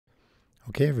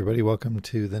Okay, everybody, welcome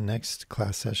to the next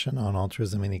class session on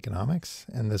altruism in economics.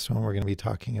 And this one, we're going to be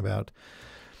talking about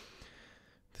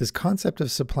this concept of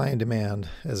supply and demand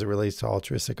as it relates to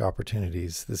altruistic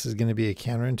opportunities. This is going to be a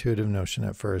counterintuitive notion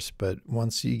at first, but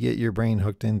once you get your brain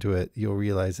hooked into it, you'll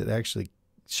realize it actually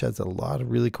sheds a lot of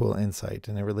really cool insight,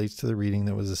 and it relates to the reading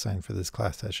that was assigned for this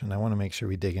class session. I want to make sure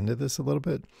we dig into this a little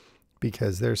bit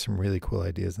because there's some really cool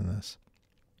ideas in this.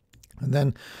 And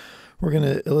then we're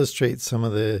going to illustrate some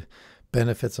of the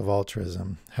benefits of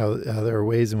altruism, how there are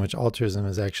ways in which altruism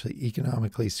is actually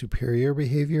economically superior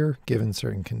behavior given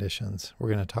certain conditions. We're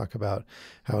going to talk about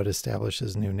how it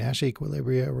establishes new Nash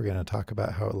equilibria. We're going to talk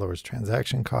about how it lowers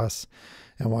transaction costs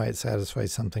and why it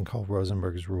satisfies something called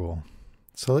Rosenberg's rule.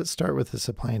 So let's start with the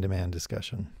supply and demand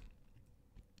discussion.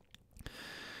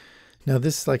 Now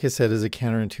this, like I said, is a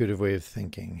counterintuitive way of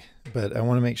thinking, but I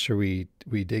want to make sure we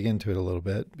dig into it a little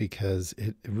bit because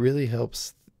it really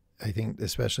helps, I think,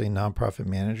 especially nonprofit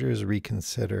managers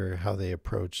reconsider how they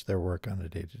approach their work on a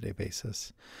day-to-day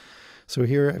basis. So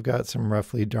here I've got some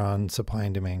roughly drawn supply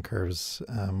and demand curves.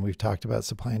 We've talked about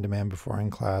supply and demand before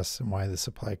in class and why the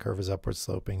supply curve is upward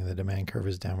sloping and the demand curve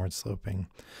is downward sloping.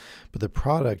 But the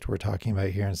product we're talking about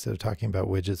here, instead of talking about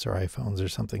widgets or iPhones or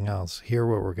something else, here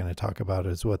what we're going to talk about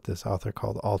is what this author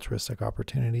called altruistic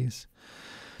opportunities.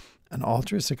 An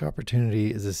altruistic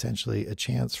opportunity is essentially a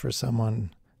chance for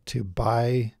someone to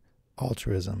buy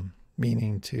altruism,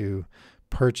 meaning to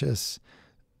purchase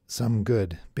some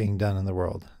good being done in the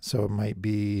world. So it might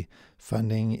be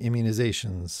funding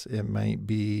immunizations. It might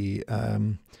be,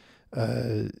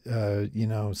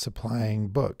 supplying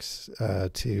books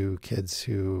to kids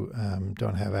who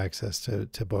don't have access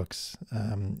to books.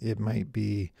 It might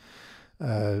be,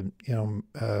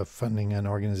 funding an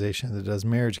organization that does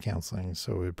marriage counseling.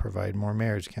 So it would provide more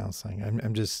marriage counseling.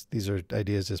 These are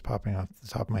ideas just popping off the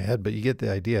top of my head, but you get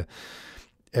the idea.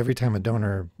 Every time a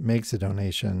donor makes a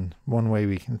donation, one way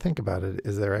we can think about it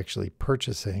is they're actually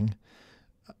purchasing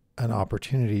an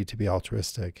opportunity to be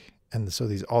altruistic. And so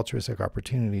these altruistic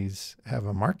opportunities have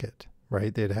a market,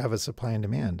 right? They'd have a supply and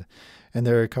demand. And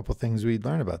there are a couple things we'd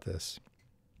learn about this.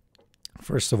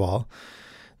 First of all,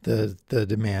 the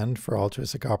demand for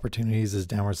altruistic opportunities is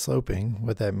downward sloping.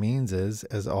 What that means is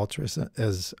as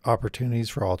opportunities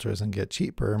for altruism get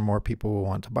cheaper, more people will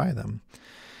want to buy them.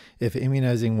 If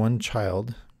immunizing one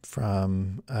child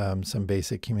from some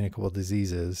basic communicable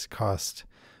diseases cost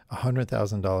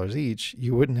 $100,000 each,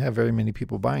 you wouldn't have very many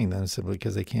people buying them simply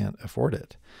because they can't afford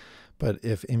it. But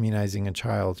if immunizing a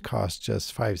child costs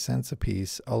just 5 cents a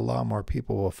piece, a lot more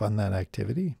people will fund that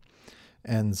activity.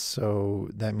 And so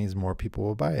that means more people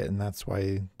will buy it. And that's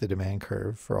why the demand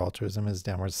curve for altruism is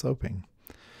downward sloping.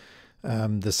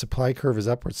 The supply curve is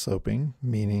upward sloping,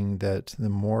 meaning that the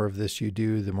more of this you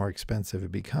do, the more expensive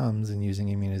it becomes. And using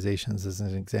immunizations as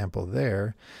an example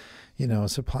there,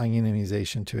 supplying an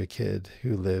immunization to a kid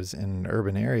who lives in an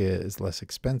urban area is less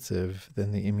expensive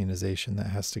than the immunization that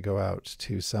has to go out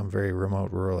to some very remote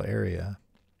rural area.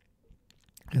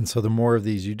 And so the more of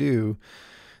these you do,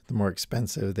 the more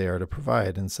expensive they are to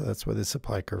provide. And so that's why the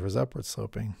supply curve is upward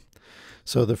sloping.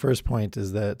 So the first point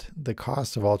is that the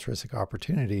cost of altruistic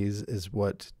opportunities is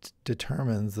what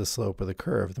determines the slope of the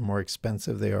curve. The more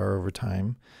expensive they are over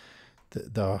time,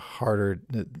 the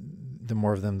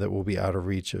more of them that will be out of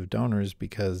reach of donors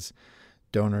because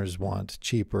donors want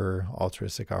cheaper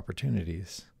altruistic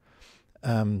opportunities.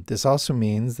 This also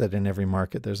means that in every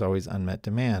market there's always unmet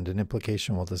demand, an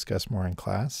implication we'll discuss more in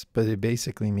class, but it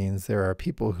basically means there are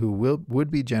people who would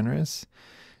be generous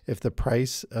if the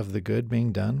price of the good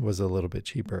being done was a little bit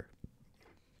cheaper.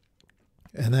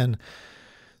 And then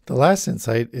the last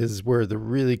insight is where the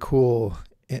really cool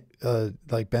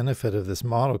benefit of this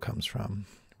model comes from,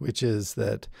 which is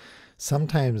that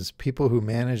sometimes people who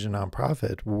manage a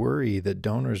nonprofit worry that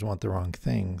donors want the wrong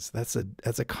things. That's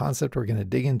a concept we're going to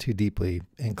dig into deeply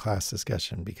in class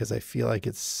discussion because I feel like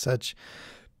it's such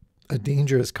a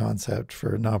dangerous concept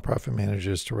for nonprofit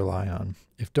managers to rely on.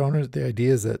 The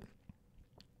idea is that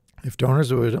if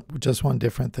donors would just want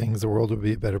different things, the world would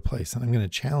be a better place. And I'm going to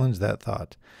challenge that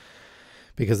thought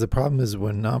because the problem is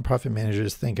when nonprofit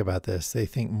managers think about this, they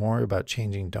think more about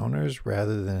changing donors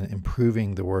rather than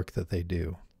improving the work that they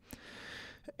do.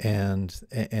 And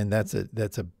that's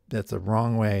a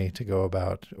wrong way to go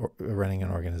about running an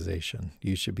organization.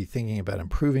 You should be thinking about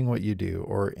improving what you do,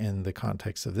 or in the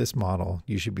context of this model,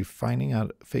 you should be figuring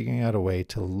out a way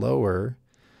to lower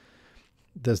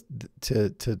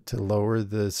lower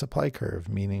the supply curve,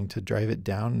 meaning to drive it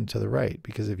down and to the right.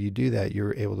 Because if you do that,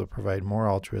 you're able to provide more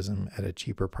altruism at a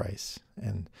cheaper price.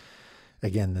 And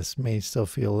again, this may still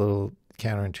feel a little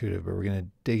counterintuitive, but we're going to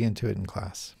dig into it in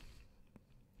class.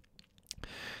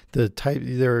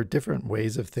 There are different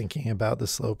ways of thinking about the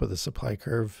slope of the supply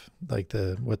curve, like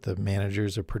what the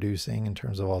managers are producing in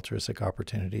terms of altruistic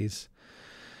opportunities.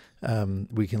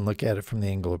 We can look at it from the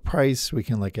angle of price. We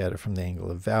can look at it from the angle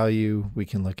of value. We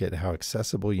can look at how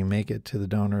accessible you make it to the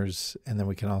donors. And then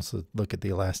we can also look at the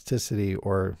elasticity,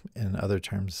 or in other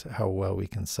terms, how well we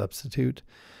can substitute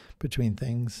between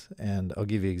things. And I'll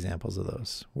give you examples of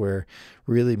those where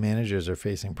really managers are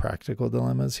facing practical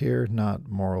dilemmas here, not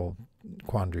moral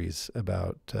quandaries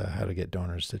about how to get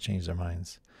donors to change their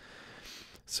minds.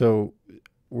 So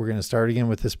we're going to start again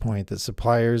with this point that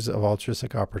suppliers of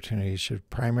altruistic opportunities should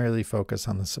primarily focus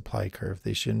on the supply curve.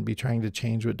 They shouldn't be trying to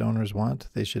change what donors want.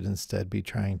 They should instead be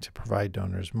trying to provide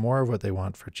donors more of what they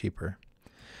want for cheaper.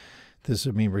 This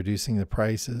would mean reducing the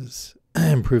prices,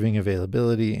 improving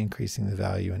availability, increasing the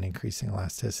value, and increasing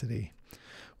elasticity.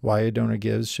 Why a donor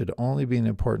gives should only be an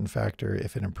important factor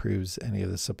if it improves any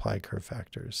of the supply curve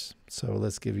factors. So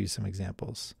let's give you some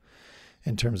examples.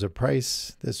 In terms of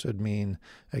price, this would mean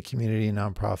a community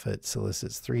nonprofit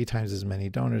solicits 3 times as many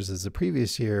donors as the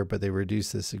previous year, but they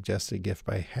reduce the suggested gift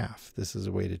by half. This is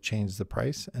a way to change the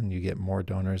price, and you get more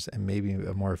donors and maybe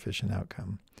a more efficient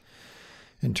outcome.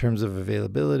 In terms of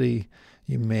availability,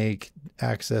 you make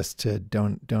access to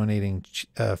donating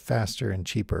faster and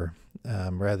cheaper,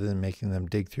 rather than making them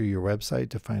dig through your website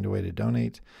to find a way to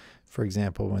donate. For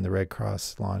example, when the Red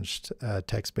Cross launched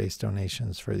text-based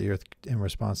donations for the in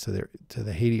response to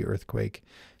the Haiti earthquake,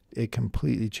 it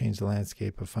completely changed the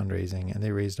landscape of fundraising, and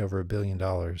they raised over $1 billion.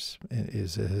 It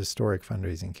is a historic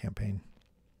fundraising campaign.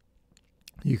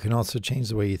 You can also change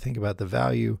the way you think about the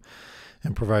value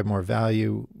and provide more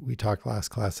value. We talked last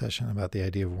class session about the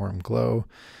idea of warm glow.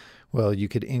 Well, you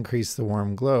could increase the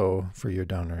warm glow for your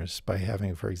donors by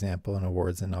having, for example, an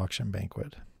awards and auction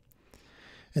banquet.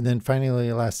 And then finally,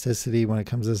 elasticity. When it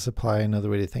comes to supply, another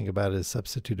way to think about it is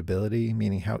substitutability,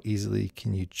 meaning how easily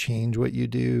can you change what you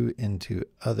do into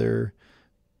other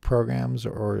programs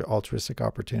or altruistic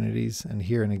opportunities. And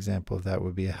here an example of that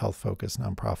would be a health-focused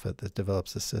nonprofit that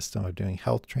develops a system of doing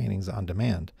health trainings on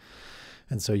demand.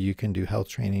 And so you can do health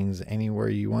trainings anywhere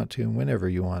you want to and whenever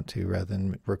you want to, rather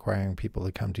than requiring people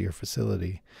to come to your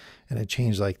facility. And a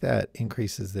change like that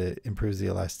improves the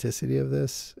elasticity of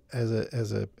this as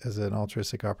an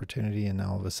altruistic opportunity, and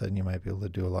now all of a sudden you might be able to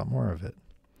do a lot more of it.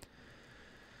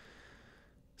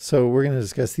 So we're going to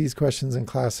discuss these questions in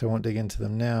class. I won't dig into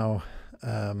them now,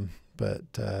 but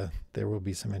there will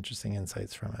be some interesting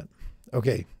insights from it.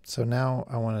 Okay, so now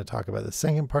I want to talk about the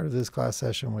second part of this class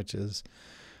session, which is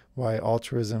why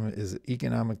altruism is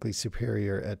economically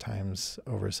superior at times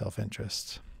over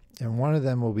self-interest. And one of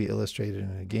them will be illustrated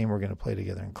in a game we're going to play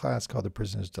together in class called The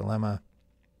Prisoner's Dilemma.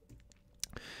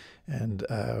 And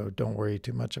don't worry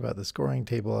too much about the scoring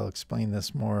table. I'll explain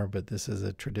this more, but this is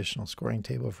a traditional scoring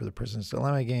table for the Prisoner's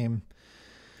Dilemma game.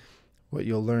 What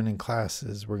you'll learn in class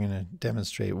is we're going to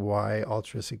demonstrate why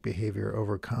altruistic behavior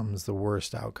overcomes the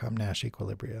worst outcome, Nash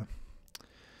equilibria.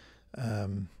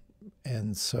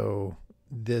 And so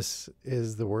this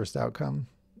is the worst outcome,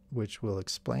 which we'll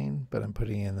explain, but I'm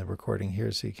putting in the recording here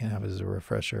so you can have it as a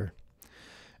refresher.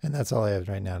 And that's all I have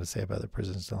right now to say about the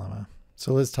Prisoner's Dilemma.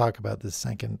 So let's talk about the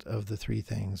second of the 3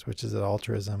 things, which is that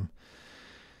altruism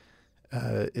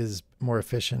is more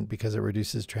efficient because it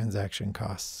reduces transaction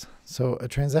costs. So a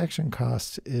transaction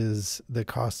cost is the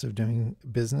cost of doing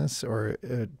business, or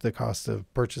the cost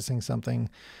of purchasing something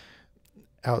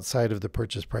outside of the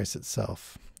purchase price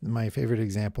itself. My favorite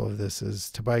example of this is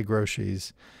to buy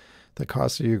groceries. The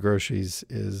cost of your groceries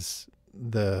is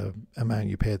the amount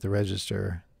you pay at the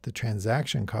register. The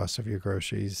transaction cost of your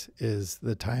groceries is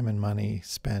the time and money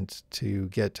spent to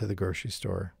get to the grocery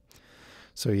store.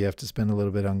 So you have to spend a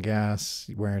little bit on gas,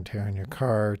 wear and tear on your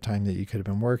car, time that you could have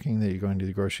been working that you're going to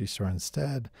the grocery store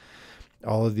instead.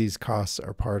 All of these costs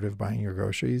are part of buying your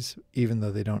groceries, even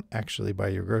though they don't actually buy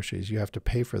your groceries. You have to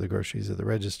pay for the groceries at the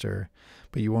register,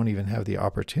 but you won't even have the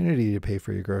opportunity to pay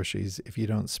for your groceries if you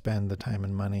don't spend the time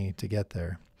and money to get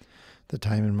there. The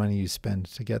time and money you spend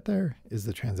to get there is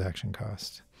the transaction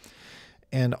cost.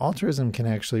 And altruism can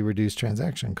actually reduce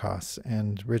transaction costs.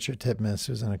 And Richard Titmuss,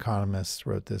 who's an economist,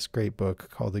 wrote this great book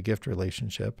called The Gift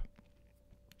Relationship.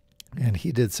 And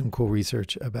he did some cool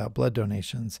research about blood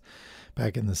donations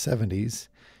back in the 70s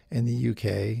in the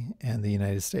UK and the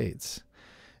United States.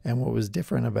 And what was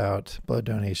different about blood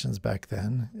donations back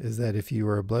then is that if you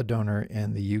were a blood donor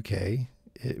in the UK,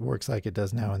 it works like it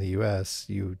does now in the US.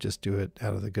 You just do it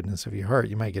out of the goodness of your heart.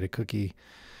 You might get a cookie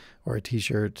or a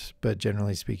t-shirt, but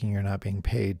generally speaking, you're not being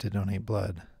paid to donate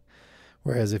blood.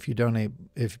 Whereas if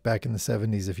back in the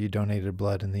 70s, if you donated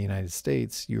blood in the United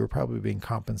States, you were probably being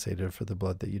compensated for the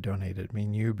blood that you donated. I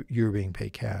mean, you were being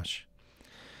paid cash.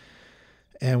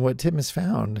 And what Tim has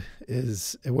found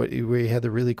is where he had the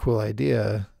really cool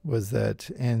idea was that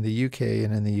in the UK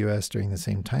and in the US during the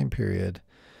same time period,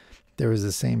 there was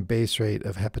the same base rate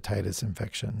of hepatitis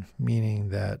infection, meaning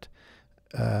that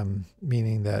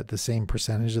the same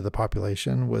percentage of the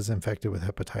population was infected with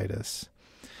hepatitis.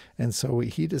 And so what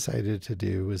he decided to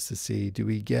do was to see, do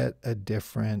we get a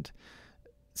different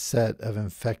set of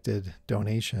infected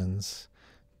donations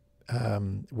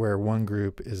where one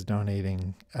group is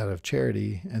donating out of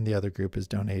charity and the other group is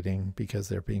donating because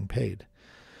they're being paid.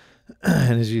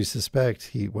 And as you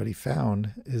suspect, what he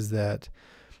found is that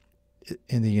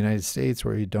in the United States,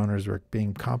 where donors were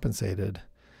being compensated,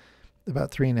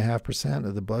 about 3.5%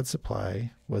 of the blood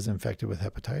supply was infected with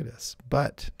hepatitis.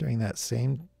 But during that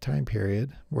same time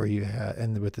period where you had,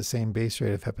 and with the same base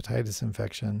rate of hepatitis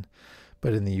infection,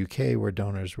 but in the UK where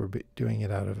donors were doing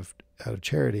it out of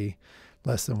charity,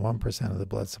 less than 1% of the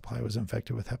blood supply was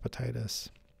infected with hepatitis.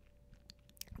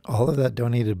 All of that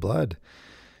donated blood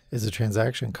is a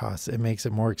transaction cost. It makes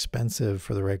it more expensive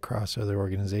for the Red Cross or other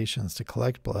organizations to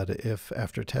collect blood if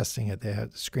after testing it,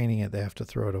 screening it, they have to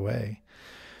throw it away.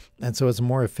 And so it's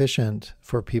more efficient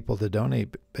for people to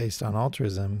donate based on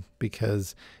altruism,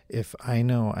 because if I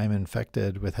know I'm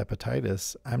infected with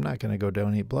hepatitis, I'm not going to go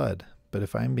donate blood. But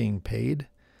if I'm being paid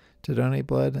to donate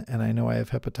blood and I know I have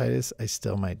hepatitis, I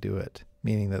still might do it,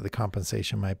 meaning that the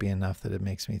compensation might be enough that it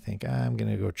makes me think, I'm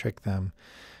going to go trick them,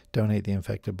 donate the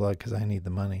infected blood because I need the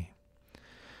money.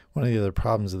 One of the other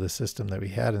problems of the system that we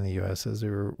had in the U.S. is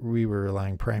we were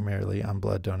relying primarily on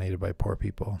blood donated by poor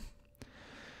people.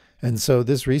 And so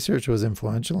this research was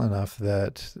influential enough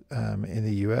that in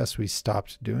the U.S. we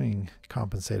stopped doing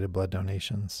compensated blood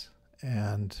donations,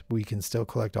 and we can still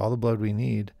collect all the blood we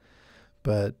need,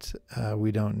 but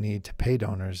we don't need to pay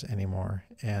donors anymore.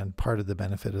 And part of the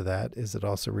benefit of that is it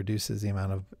also reduces the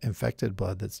amount of infected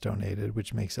blood that's donated,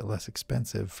 which makes it less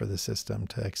expensive for the system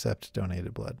to accept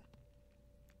donated blood.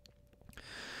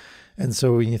 And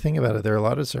so when you think about it, there are a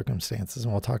lot of circumstances,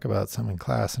 and we'll talk about some in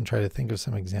class and try to think of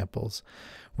some examples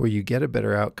where you get a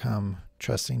better outcome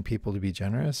trusting people to be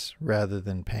generous rather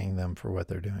than paying them for what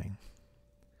they're doing.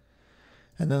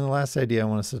 And then the last idea I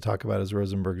want us to talk about is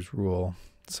Rosenberg's rule.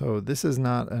 So this is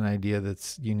not an idea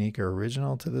that's unique or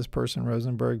original to this person,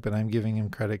 Rosenberg, but I'm giving him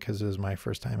credit because it was my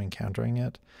first time encountering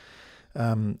it.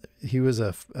 This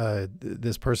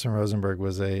person, Rosenberg,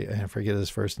 was I forget his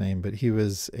first name, but he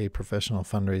was a professional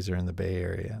fundraiser in the Bay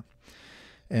Area.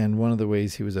 And one of the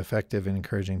ways he was effective in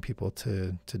encouraging people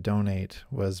to donate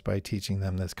was by teaching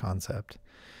them this concept.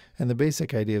 And the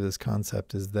basic idea of this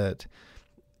concept is that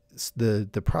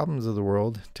the problems of the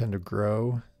world tend to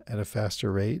grow at a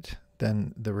faster rate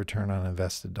than the return on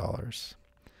invested dollars.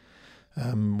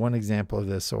 One example of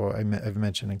this, so I've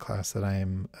mentioned in class that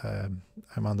I'm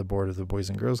on the board of the Boys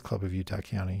and Girls Club of Utah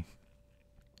County.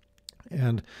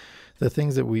 And the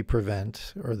things that we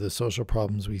prevent, or the social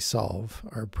problems we solve,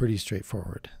 are pretty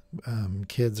straightforward.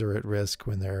 Kids are at risk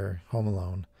when they're home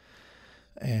alone.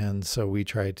 And so we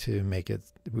try to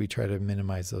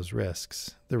minimize those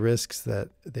risks. The risks that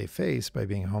they face by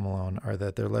being home alone are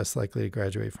that they're less likely to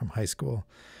graduate from high school,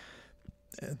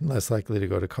 less likely to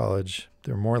go to college,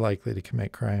 they're more likely to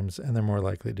commit crimes, and they're more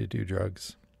likely to do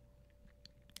drugs.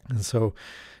 And so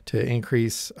to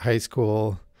increase high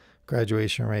school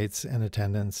graduation rates and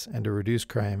attendance, and to reduce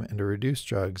crime and to reduce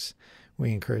drugs,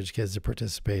 we encourage kids to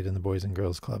participate in the Boys and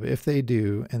Girls Club. If they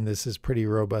do, and this is pretty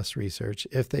robust research,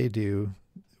 if they do,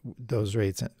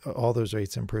 all those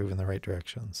rates improve in the right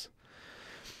directions.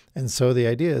 And so the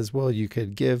idea is, well, you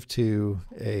could give to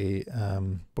a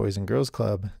Boys and Girls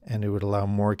Club and it would allow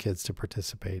more kids to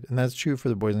participate. And that's true for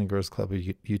the Boys and Girls Club of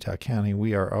Utah County.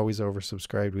 We are always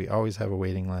oversubscribed. We always have a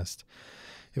waiting list.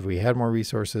 If we had more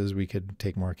resources, we could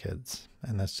take more kids.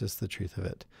 And that's just the truth of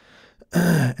it.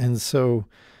 And so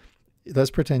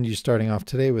let's pretend you're starting off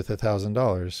today with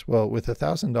 $1,000. Well, with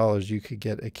 $1,000, you could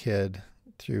get a kid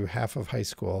through half of high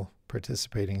school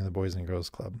participating in the Boys and Girls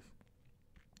Club.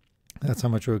 That's how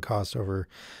much it would cost over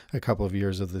a couple of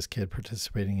years of this kid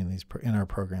participating in our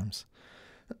programs.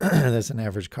 That's an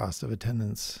average cost of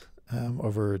attendance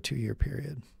over a 2-year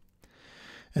period.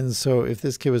 And so if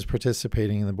this kid was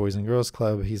participating in the Boys and Girls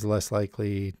Club, he's less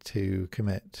likely to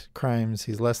commit crimes.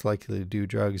 He's less likely to do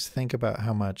drugs. Think about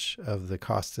how much of the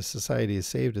cost to society is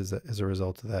saved as a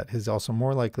result of that. He's also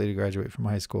more likely to graduate from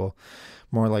high school,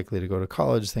 more likely to go to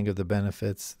college. Think of the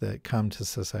benefits that come to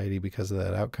society because of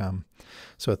that outcome.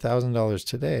 So $1,000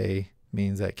 today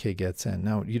means that kid gets in.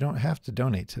 Now, you don't have to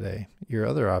donate today. Your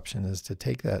other option is to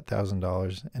take that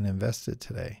 $1,000 and invest it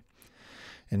today.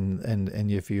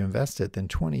 And if you invest it, then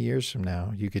 20 years from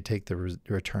now, you could take the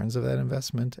returns of that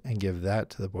investment and give that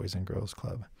to the Boys and Girls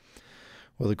Club.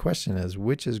 Well, the question is,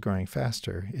 which is growing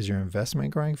faster? Is your investment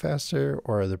growing faster,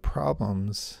 or are the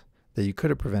problems that you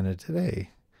could have prevented today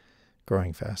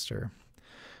growing faster?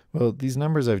 Well, these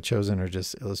numbers I've chosen are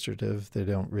just illustrative. They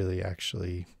don't really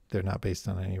actually, they're not based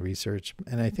on any research.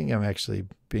 And I think I'm actually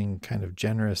being kind of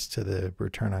generous to the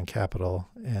return on capital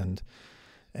and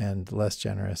less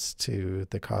generous to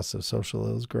the cost of social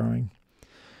ills growing.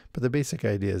 But the basic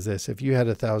idea is this: if you had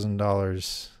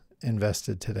 $1,000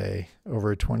 invested today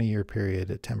over a 20-year period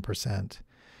at 10%,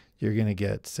 you're going to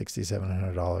get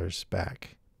 $6,700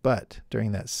 back. But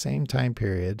during that same time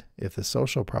period, if the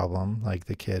social problem, like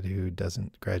the kid who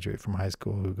doesn't graduate from high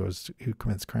school, who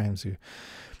commits crimes, who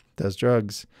does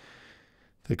drugs,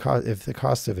 if the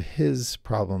cost of his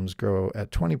problems grow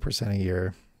at 20% a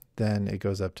year, then it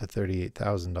goes up to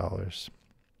 $38,000.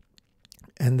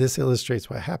 And this illustrates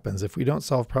what happens. If we don't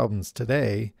solve problems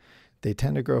today, they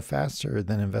tend to grow faster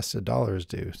than invested dollars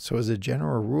do. So as a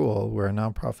general rule, where a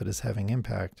nonprofit is having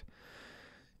impact,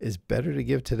 is better to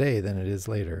give today than it is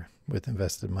later with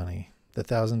invested money. The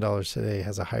 $1,000 today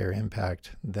has a higher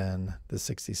impact than the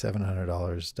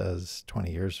 $6,700 does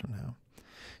 20 years from now.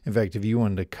 In fact, if you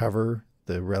wanted to cover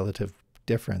the relative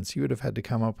difference, you would have had to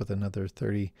come up with another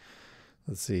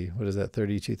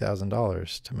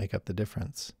 $32,000 to make up the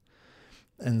difference.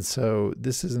 And so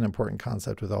this is an important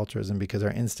concept with altruism, because our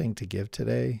instinct to give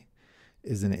today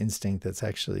is an instinct that's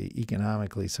actually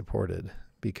economically supported,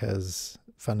 because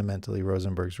fundamentally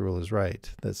Rosenberg's rule is right,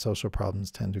 that social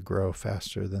problems tend to grow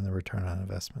faster than the return on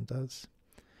investment does.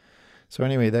 So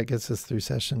anyway, that gets us through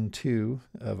session 2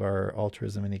 of our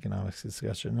altruism and economics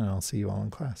discussion, and I'll see you all in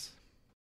class.